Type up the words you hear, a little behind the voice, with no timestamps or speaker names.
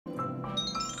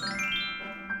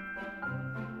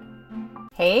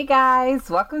Hey guys,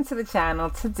 welcome to the channel.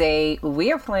 Today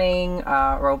we are playing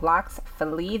Roblox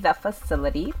Flee the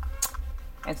Facility,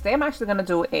 and today I'm actually going to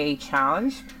do a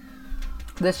challenge.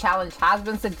 This challenge has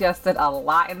been suggested a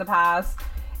lot in the past.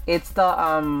 It's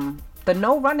the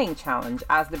no running challenge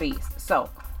as the beast. So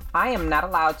I am not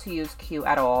allowed to use Q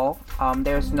at all.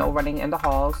 There's no running in the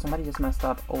halls. Somebody just messed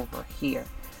up over here.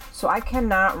 So I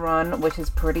cannot run, which is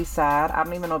pretty sad. I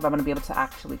don't even know if I'm going to be able to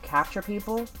actually capture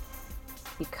people.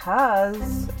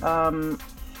 Because, come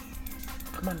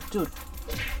on, dude,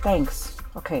 thanks.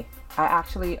 Okay, I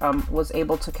actually, was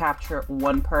able to capture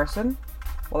one person.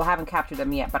 Well, I haven't captured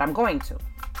them yet, but I'm going to.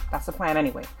 That's the plan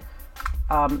anyway.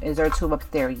 Is there a tube up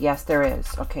there? Yes, there is.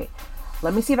 Okay,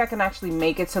 let me see if I can actually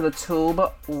make it to the tube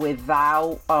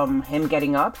without, him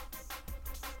getting up.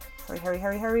 Hurry, hurry,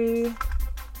 hurry, hurry.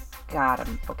 Got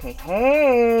him. Okay,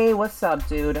 hey, what's up,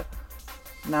 dude?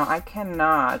 Now, I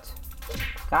cannot...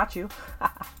 Got you.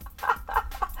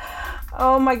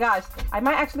 Oh my gosh. I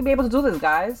might actually be able to do this,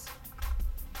 guys.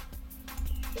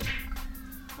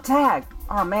 Tag.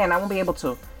 Oh man, I won't be able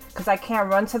to. Because I can't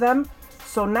run to them.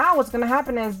 So now what's going to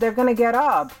happen is they're going to get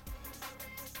up.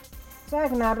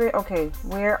 Tag Nabbit. Okay,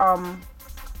 where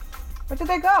did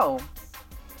they go?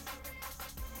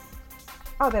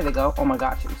 Oh, there they go. Oh my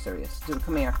gosh, are you serious? Dude,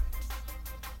 come here.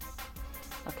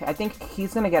 Okay, I think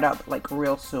he's going to get up like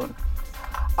real soon.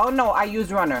 Oh no, I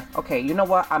used runner. Okay, you know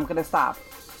what? I'm gonna stop.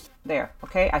 There,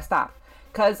 okay? I stopped.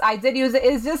 Because I did use it.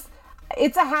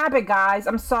 It's a habit, guys.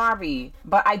 I'm sorry.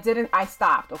 But I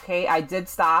stopped, okay? I did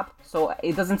stop. So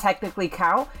it doesn't technically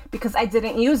count because I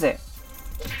didn't use it.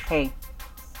 Hey.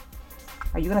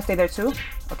 Are you gonna stay there too?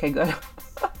 Okay, good.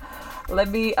 Let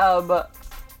me,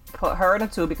 put her in a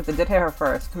tube because I did hit her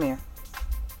first. Come here.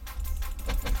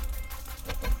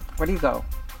 Where do you go?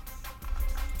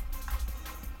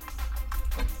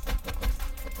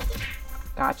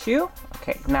 Got you.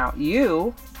 Okay, now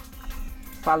you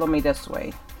follow me this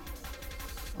way.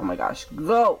 Oh my gosh,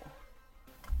 go.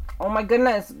 Oh my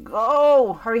goodness,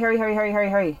 go. Hurry, hurry, hurry, hurry,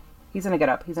 hurry, hurry. He's gonna get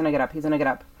up. He's gonna get up. He's gonna get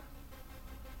up.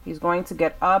 He's going to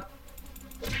get up.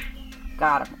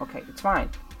 Got him. Okay, it's fine.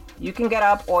 You can get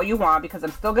up all you want because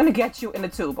I'm still gonna get you in the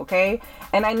tube, okay?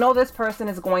 And I know this person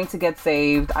is going to get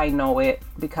saved. I know it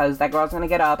because that girl's gonna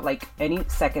get up like any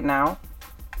second now.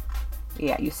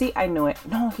 Yeah, you see, I knew it.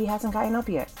 No, he hasn't gotten up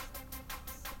yet.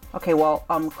 Okay, well,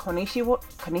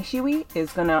 Konishiwi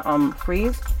is gonna,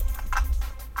 freeze.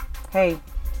 Hey,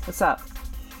 what's up?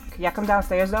 Can y'all come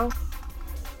downstairs, though?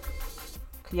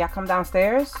 Can y'all come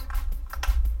downstairs?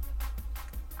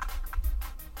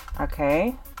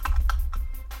 Okay.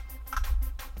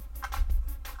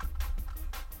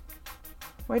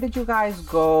 Where did you guys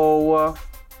go?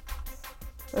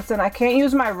 Listen, I can't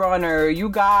use my runner, you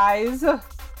guys.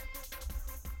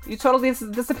 You totally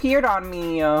disappeared on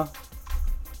me. You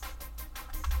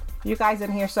guys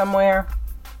in here somewhere?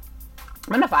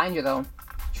 I'm gonna find you though.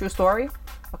 True story.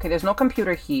 Okay, there's no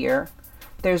computer here.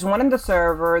 There's one in the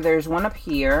server. There's one up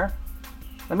here.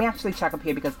 Let me actually check up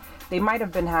here because they might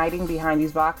have been hiding behind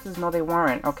these boxes. No, they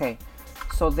weren't. Okay,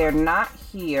 so they're not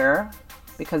here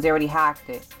because they already hacked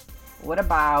it. What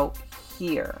about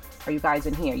here? Are you guys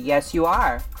in here? Yes, you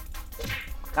are.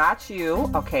 Got you.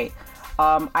 Okay.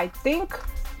 I think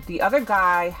the other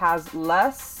guy has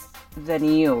less than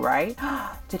you, right?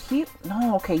 Did he?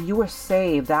 No, okay, you were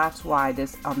saved. That's why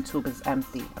this tube is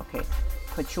empty. Okay,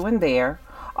 put you in there.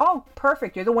 Oh,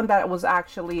 perfect. You're the one that was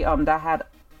actually, that had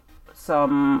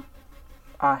some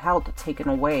health taken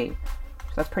away.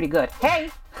 So that's pretty good. Hey!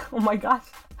 Oh my gosh.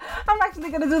 I'm actually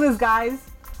gonna do this, guys.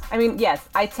 I mean, yes,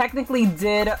 I technically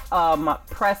did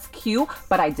press Q,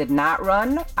 but I did not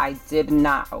run. I did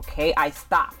not, okay? I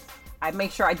stopped. I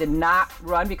make sure I did not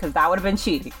run because that would have been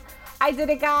cheating. I did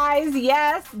it, guys.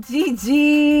 Yes.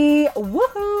 GG.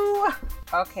 Woohoo.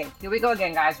 Okay, here we go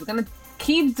again, guys. We're going to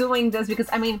keep doing this because,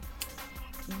 I mean,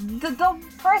 the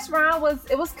first round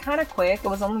was kind of quick. It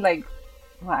was only like,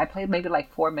 well, I played maybe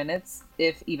like 4 minutes,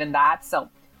 if even that. So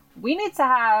we need to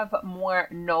have more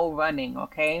no running,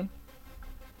 okay?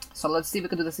 So let's see if we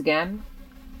can do this again.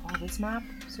 Oh, this map?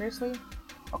 Seriously?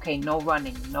 Okay, no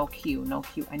running, no Q, no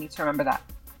Q. I need to remember that.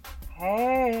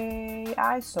 Hey,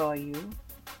 I saw you.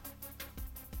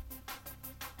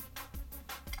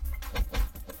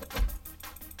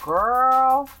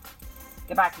 Girl.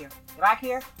 Get back here. Get back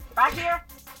here. Get back here.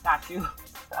 Got you.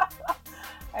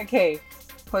 Okay.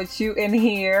 Put you in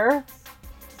here.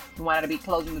 You wanted to be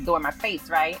closing the door in my face,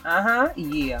 right? Uh-huh.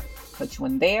 Yeah. Put you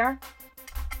in there.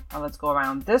 Now let's go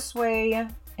around this way.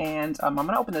 And I'm going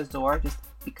to open this door just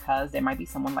because there might be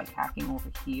someone like hacking over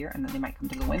here. And then they might come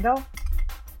to the window.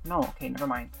 No, okay, never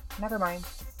mind. Never mind.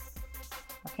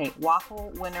 Okay,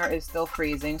 Waffle Winner is still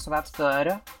freezing, so that's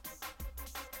good.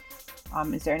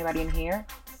 Is there anybody in here?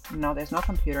 No, there's no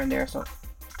computer in there, so...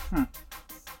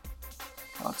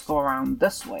 Let's go around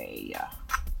this way.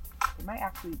 They might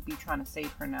actually be trying to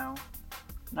save her now.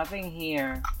 Nothing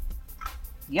here.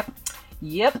 Yep.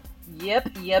 Yep.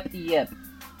 Yep. Yep. Yep.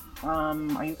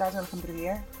 Are you guys gonna come through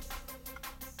here?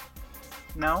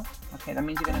 No? Okay, that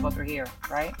means you're gonna go through here,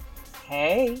 right?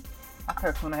 Hey! I could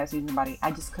have sworn I had seen somebody. I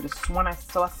just could have sworn I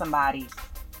saw somebody.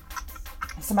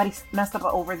 Somebody messed up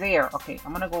over there. Okay,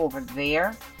 I'm gonna go over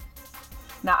there.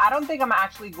 Now, I don't think I'm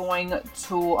actually going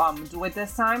to do it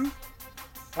this time.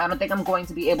 I don't think I'm going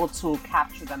to be able to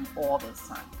capture them all this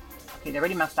time. Okay, they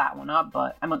already messed that one up,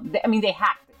 but I mean, they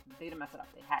hacked it. They didn't mess it up.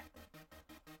 They hacked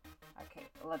it. Okay,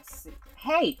 let's see.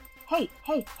 Hey! Hey!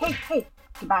 Hey! Hey! Hey!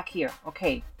 Get back here.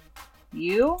 Okay.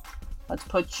 You, let's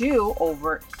put you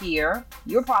over here.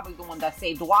 You're probably the one that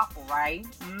saved Waffle, right?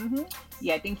 Mm-hmm.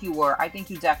 Yeah, I think you were. I think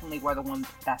you definitely were the one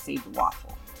that saved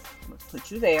Waffle. Let's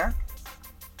put you there.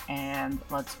 And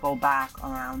let's go back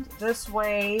around this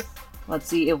way. Let's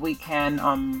see if we can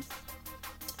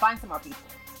find some more people.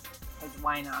 Because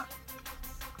why not?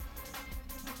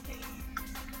 Okay.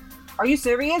 Are you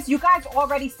serious? You guys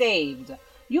already saved.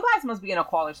 You guys must be in a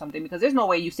call or something because there's no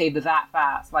way you saved it that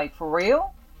fast. Like, for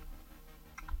real?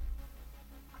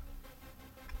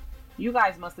 You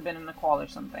guys must have been in the call or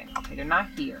something. Okay, they're not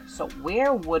here. So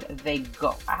where would they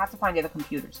go? I have to find the other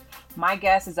computers. My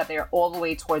guess is that they're all the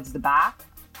way towards the back.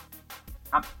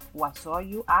 Oh, I saw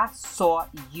you. I saw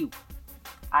you.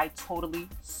 I totally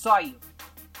saw you.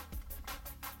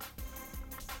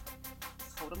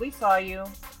 Totally saw you.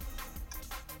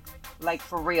 Like,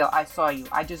 for real, I saw you.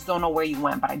 I just don't know where you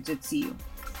went, but I did see you.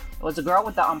 It was a girl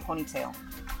with the ponytail.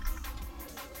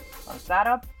 Close that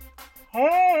up.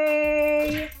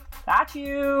 Hey! Got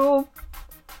you.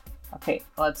 Okay,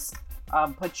 let's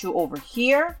put you over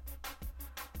here.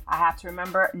 I have to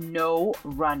remember no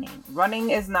running.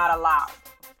 Running is not allowed.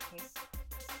 Okay, let's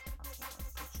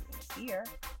put you in here.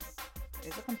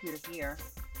 There's a computer here.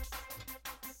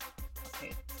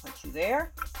 Okay, put you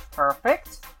there.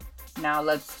 Perfect. Now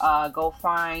let's go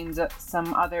find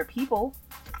some other people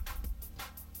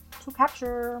to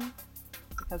capture.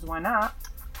 Because why not?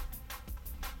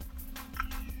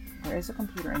 There is a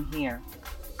computer in here.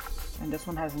 And this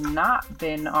one has not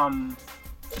been,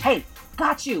 Hey!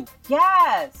 Got you!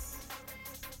 Yes!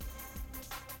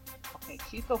 Okay,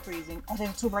 she's still freezing. Oh, there's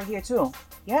a tube right here, too.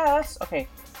 Yes! Okay,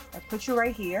 let's put you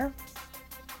right here.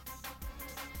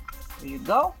 There you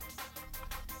go.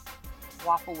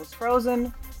 Waffle was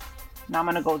frozen. Now I'm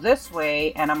gonna go this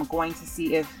way, and I'm going to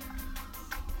see if...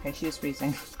 Okay, she is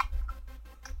freezing.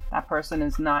 That person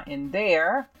is not in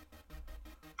there.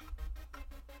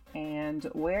 And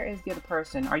where is the other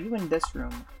person? Are you in this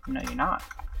room? No, you're not.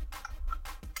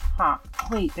 Huh.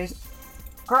 Wait, there's...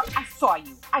 Girl, I saw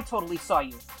you. I totally saw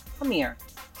you. Come here.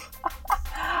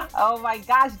 Oh my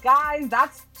gosh, guys.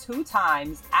 That's 2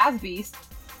 times as Beast.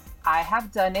 I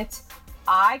have done it.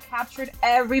 I captured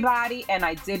everybody and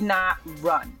I did not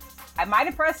run. I might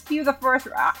have pressed Q the first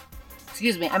round.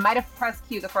 Excuse me. I might have pressed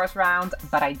Q the first round,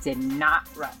 but I did not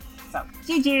run. So,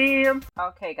 GG.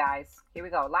 Okay, guys. Here we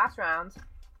go. Last round.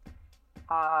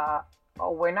 Oh,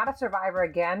 we're not a survivor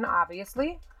again,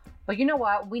 obviously. But you know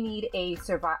what? We need a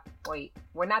survivor. Wait,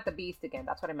 we're not the Beast again.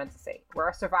 That's what I meant to say. We're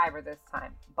a survivor this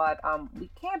time. But we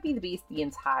can't be the Beast the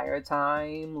entire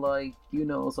time. Like, you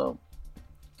know, so.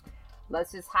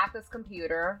 Let's just hack this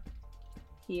computer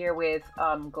here with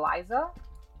Glyza.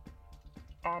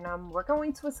 And we're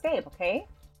going to escape, okay?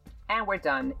 And we're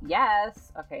done.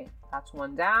 Yes. Okay, that's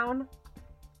one down.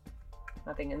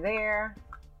 Nothing in there.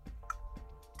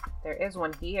 There is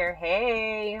one here.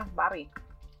 Hey, Bobby.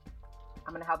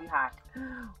 I'm gonna help you hack.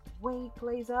 Wait,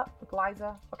 Glyza.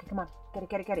 Okay, come on.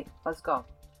 Get it. Let's go.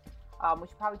 We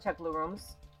should probably check blue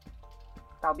rooms.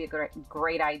 That would be a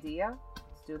great idea.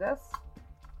 Let's do this.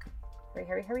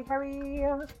 Hurry.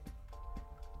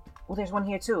 Oh, there's one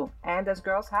here too. And there's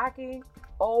girls hacking.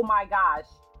 Oh my gosh.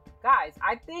 Guys,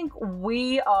 I think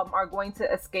we are going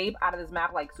to escape out of this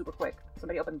map like super quick.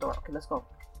 Somebody open the door. Okay, let's go.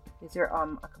 Is there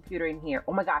a computer in here?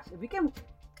 Oh my gosh, if we can...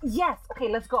 Yes! Okay,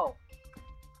 let's go.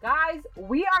 Guys,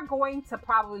 we are going to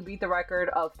probably beat the record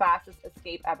of fastest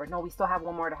escape ever. No, we still have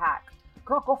one more to hack.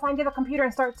 Girl, go find the other computer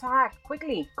and start to hack.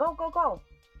 Quickly. Go.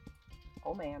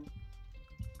 Oh, man.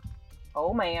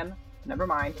 Never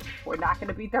mind. We're not going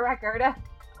to beat the record.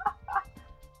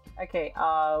 Okay,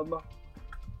 let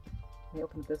me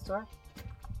open this door.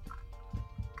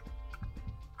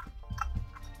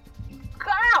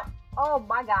 Go! Oh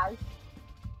my gosh.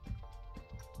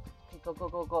 Okay, go, go,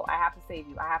 go, go. I have to save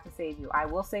you. I have to save you. I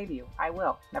will save you. I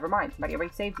will. Never mind. Somebody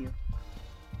already saved you.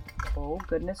 Oh,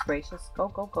 goodness gracious. Go,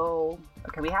 go, go.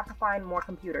 Okay, we have to find more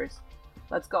computers.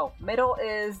 Let's go. Middle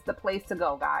is the place to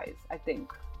go, guys, I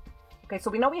think. Okay, so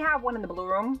we know we have one in the blue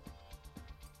room.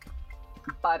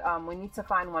 But we need to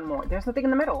find one more. There's nothing in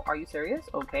the middle. Are you serious?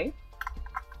 Okay.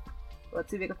 Let's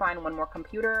see if we can find one more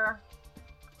computer.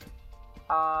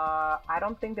 I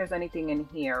don't think there's anything in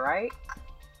here, right?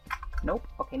 Nope.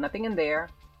 Okay, nothing in there.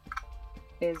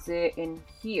 Is it in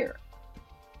here?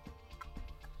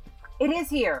 It is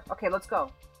here. Okay, let's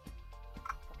go.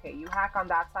 Okay, you hack on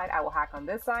that side. I will hack on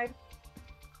this side.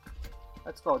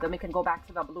 Let's go. Then we can go back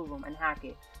to the blue room and hack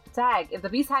it. Tag, if the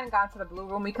beast hadn't gone to the blue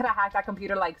room, we could have hacked that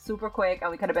computer like super quick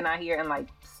and we could have been out here in like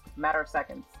a matter of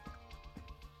seconds.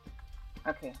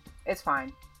 Okay, it's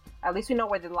fine. At least we know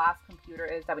where the last computer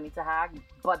is that we need to hack,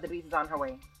 but the beast is on her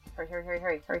way. Hurry, hurry, hurry,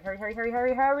 hurry, hurry, hurry, hurry, hurry,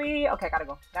 hurry, hurry. Okay, gotta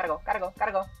go, gotta go, gotta go,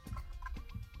 gotta go.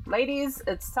 Ladies,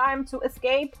 it's time to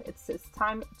escape. It's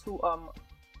time to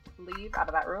leave out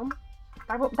of that room.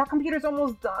 That computer's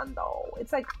almost done though.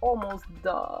 It's like almost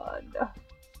done.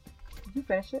 Did you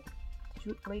finish it? Did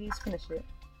you ladies finish it?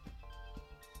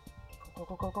 Go,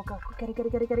 go, go, go, go, go. Get it, get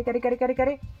it, get it, get it, get it, get it, get it, get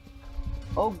it.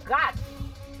 Oh God.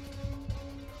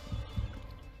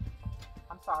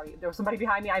 I'm sorry. There was somebody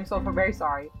behind me. I'm so very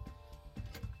sorry.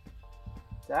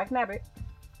 Dag nabbit.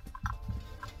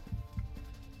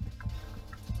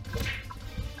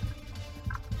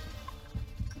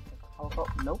 Oh,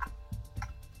 nope.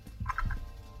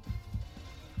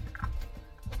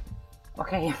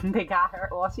 Okay, they got her.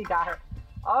 Well, she got her.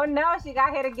 Oh no, she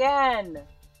got hit again.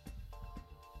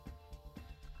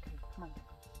 Okay, come on.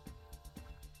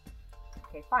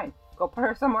 Okay, fine. Go put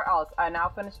her somewhere else. Now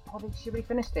finish. Oh, she already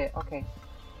finished it. Okay.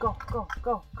 Go, go,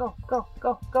 go, go, go,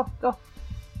 go, go, go.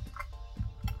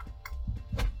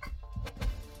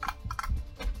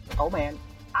 Oh man.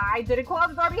 I didn't close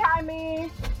the door behind me.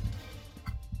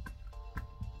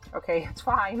 Okay, it's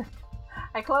fine.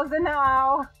 I closed it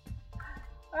now.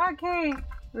 Okay.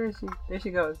 Where is she? There she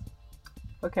goes.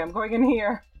 Okay, I'm going in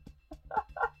here.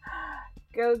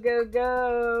 Go, go,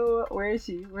 go. Where is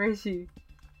she? Where is she?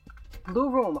 Blue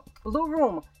room. Blue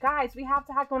room. Guys, we have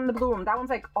to hack one in the blue room. That one's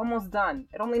like almost done.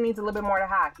 It only needs a little bit more to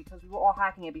hack because we were all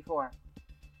hacking it before.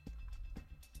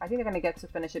 I think they're going to get to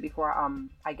finish it before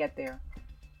I get there.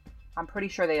 I'm pretty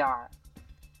sure they are.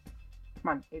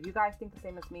 Come on. If you guys think the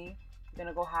same as me, you're going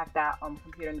to go hack that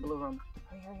computer in the blue room.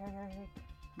 Hurry, hurry, hurry, hurry, hurry.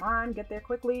 Come on, get there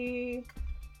quickly.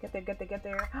 Get there, get there, get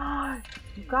there.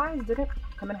 You guys didn't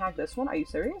come and hack this one? Are you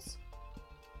serious?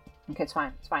 Okay, it's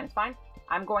fine. It's fine. It's fine.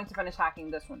 I'm going to finish hacking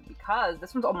this one because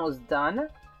this one's almost done.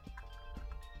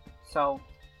 So,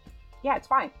 yeah, it's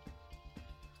fine.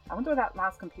 I wonder where that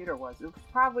last computer was. It was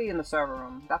probably in the server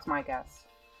room. That's my guess.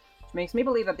 Which makes me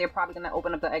believe that they're probably going to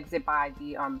open up the exit by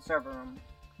the server room.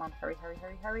 Come on, hurry, hurry,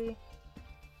 hurry, hurry.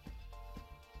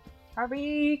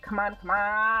 Hurry! Come on, come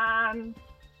on!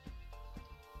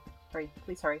 Hurry,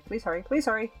 please hurry, please hurry, please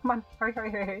hurry! Come on, hurry,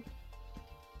 hurry, hurry, hurry!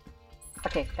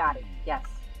 Okay, got it. Yes.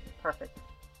 Perfect.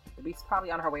 The beast's probably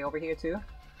on her way over here too.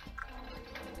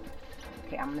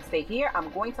 Okay, I'm gonna stay here. I'm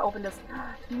going to open this.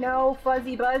 No,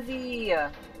 Fuzzy Buzzy!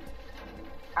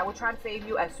 I will try to save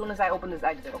you as soon as I open this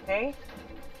exit, okay?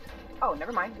 Oh,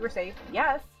 never mind. You were saved.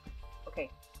 Yes! Okay.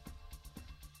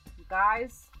 You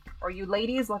guys, or you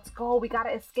ladies, let's go. We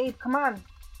gotta escape. Come on.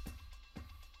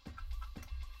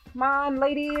 Come on,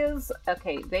 ladies.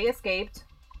 Okay, they escaped.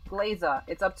 Glazer,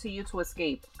 it's up to you to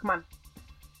escape. Come on.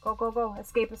 Go, go, go.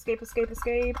 Escape, escape, escape,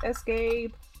 escape,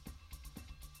 escape.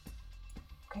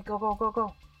 Okay, go, go, go,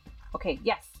 go. Okay,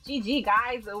 yes. GG,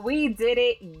 guys. We did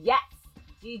it. Yes.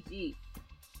 GG.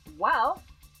 Well,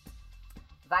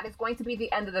 that is going to be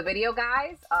the end of the video,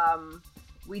 guys.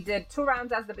 We did 2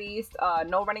 rounds as the beast,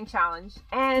 no running challenge,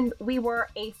 and we were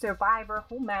a survivor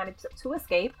who managed to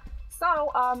escape.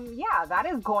 So, yeah, that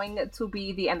is going to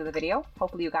be the end of the video.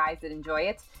 Hopefully you guys did enjoy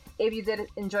it. If you did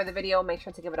enjoy the video, make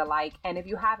sure to give it a like. And if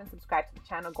you haven't subscribed to the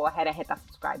channel, go ahead and hit that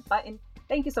subscribe button.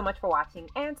 Thank you so much for watching,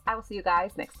 and I will see you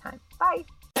guys next time. Bye!